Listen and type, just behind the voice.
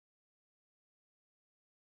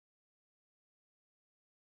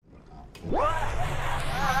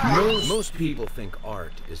Most people think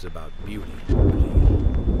art is about beauty.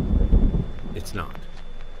 It's not.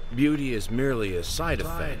 Beauty is merely a side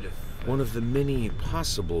effect, one of the many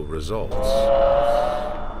possible results.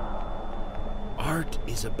 Art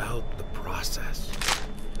is about the process.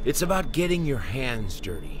 It's about getting your hands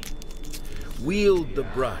dirty. Wield the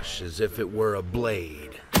brush as if it were a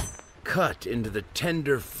blade. Cut into the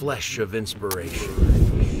tender flesh of inspiration.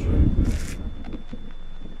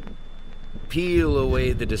 Peel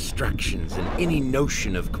away the distractions and any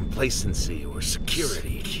notion of complacency or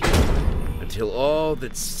security, until all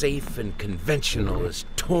that's safe and conventional is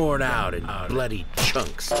torn out in bloody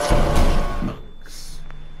chunks.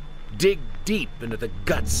 Dig deep into the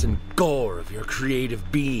guts and gore of your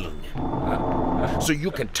creative being, so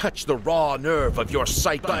you can touch the raw nerve of your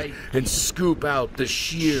psyche and scoop out the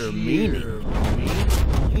sheer meaning,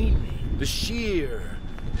 the sheer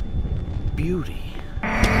beauty.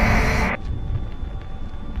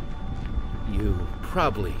 You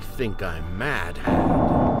probably think I'm mad.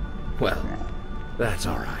 Well, that's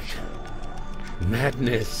all right.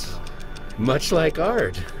 Madness, much like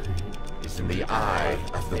art, is in the eye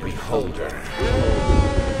of the beholder.